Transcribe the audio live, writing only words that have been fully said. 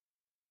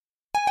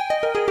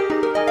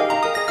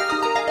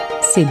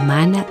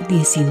Semana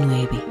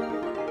 19.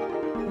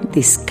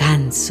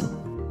 Descanso.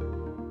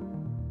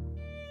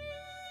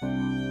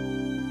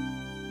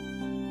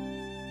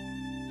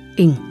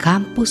 En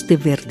campos de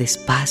verdes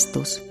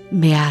pastos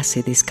me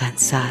hace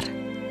descansar.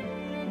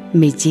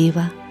 Me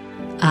lleva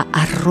a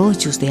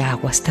arroyos de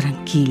aguas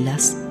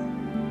tranquilas.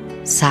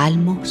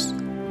 Salmos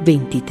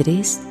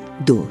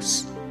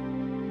 23:2.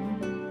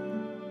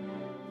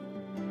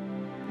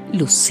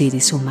 Los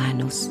seres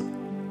humanos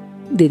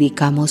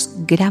dedicamos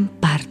gran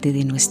parte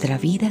de nuestra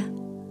vida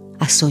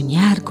a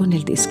soñar con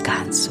el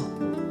descanso.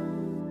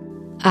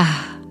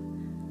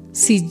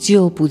 Si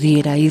yo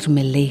pudiera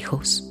irme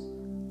lejos,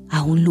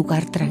 a un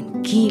lugar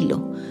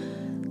tranquilo,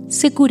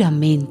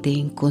 seguramente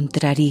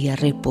encontraría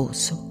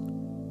reposo,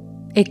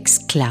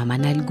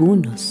 exclaman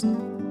algunos.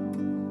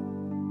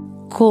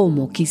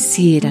 ¿Cómo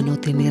quisiera no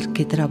tener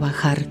que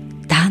trabajar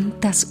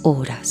tantas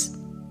horas?,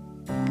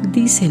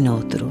 dicen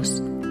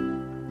otros.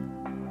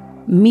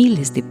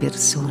 Miles de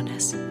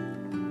personas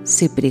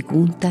se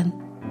preguntan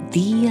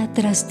día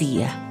tras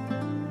día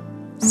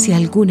si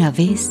alguna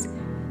vez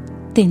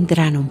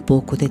tendrán un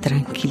poco de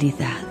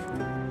tranquilidad.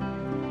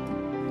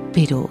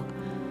 Pero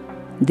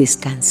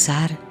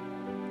descansar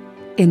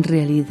en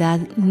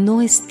realidad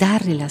no está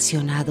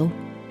relacionado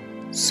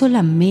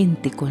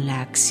solamente con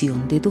la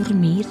acción de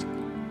dormir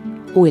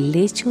o el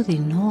hecho de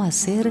no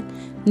hacer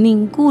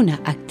ninguna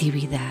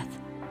actividad.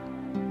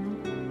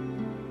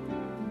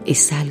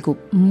 Es algo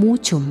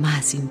mucho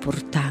más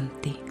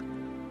importante.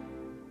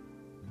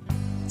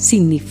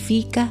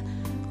 Significa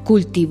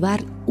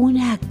cultivar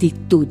una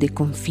actitud de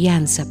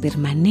confianza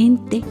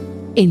permanente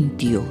en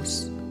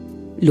Dios,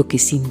 lo que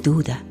sin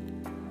duda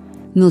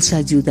nos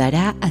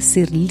ayudará a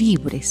ser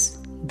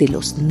libres de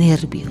los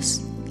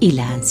nervios y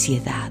la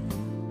ansiedad.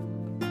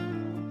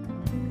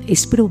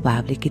 Es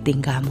probable que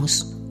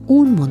tengamos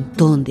un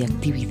montón de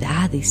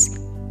actividades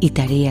y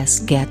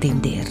tareas que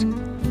atender.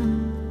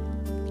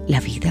 La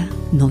vida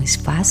no es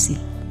fácil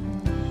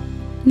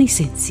ni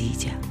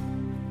sencilla.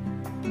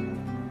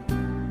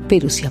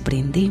 Pero si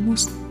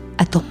aprendemos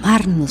a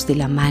tomarnos de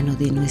la mano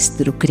de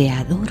nuestro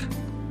Creador,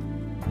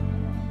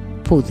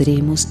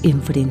 podremos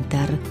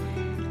enfrentar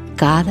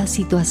cada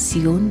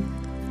situación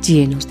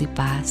llenos de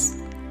paz,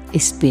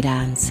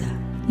 esperanza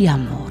y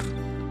amor.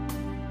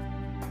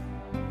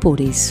 Por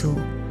eso,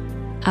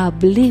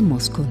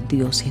 hablemos con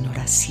Dios en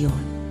oración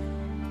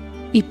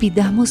y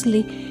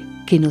pidámosle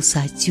que nos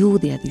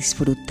ayude a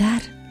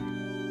disfrutar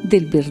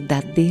del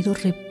verdadero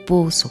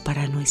reposo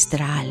para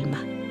nuestra alma.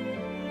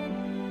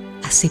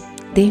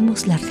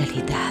 Aceptemos la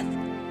realidad,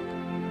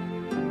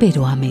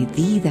 pero a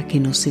medida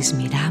que nos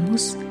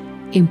esmeramos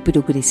en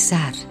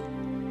progresar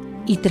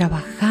y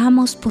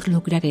trabajamos por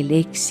lograr el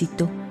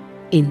éxito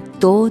en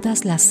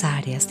todas las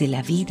áreas de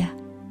la vida,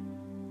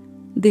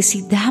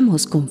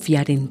 decidamos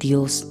confiar en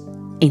Dios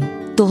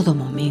en todo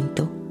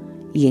momento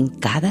y en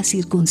cada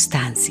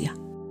circunstancia.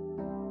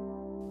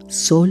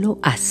 Solo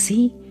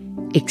así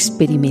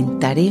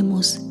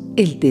experimentaremos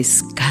el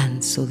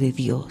descanso de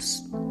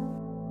Dios.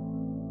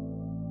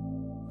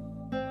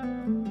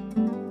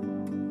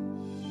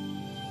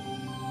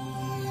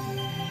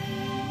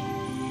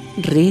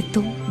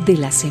 Reto de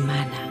la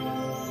semana.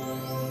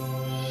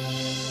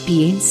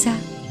 Piensa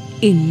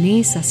en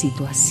esa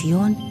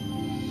situación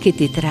que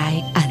te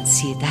trae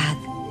ansiedad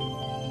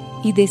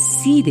y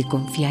decide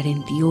confiar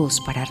en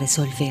Dios para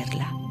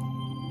resolverla.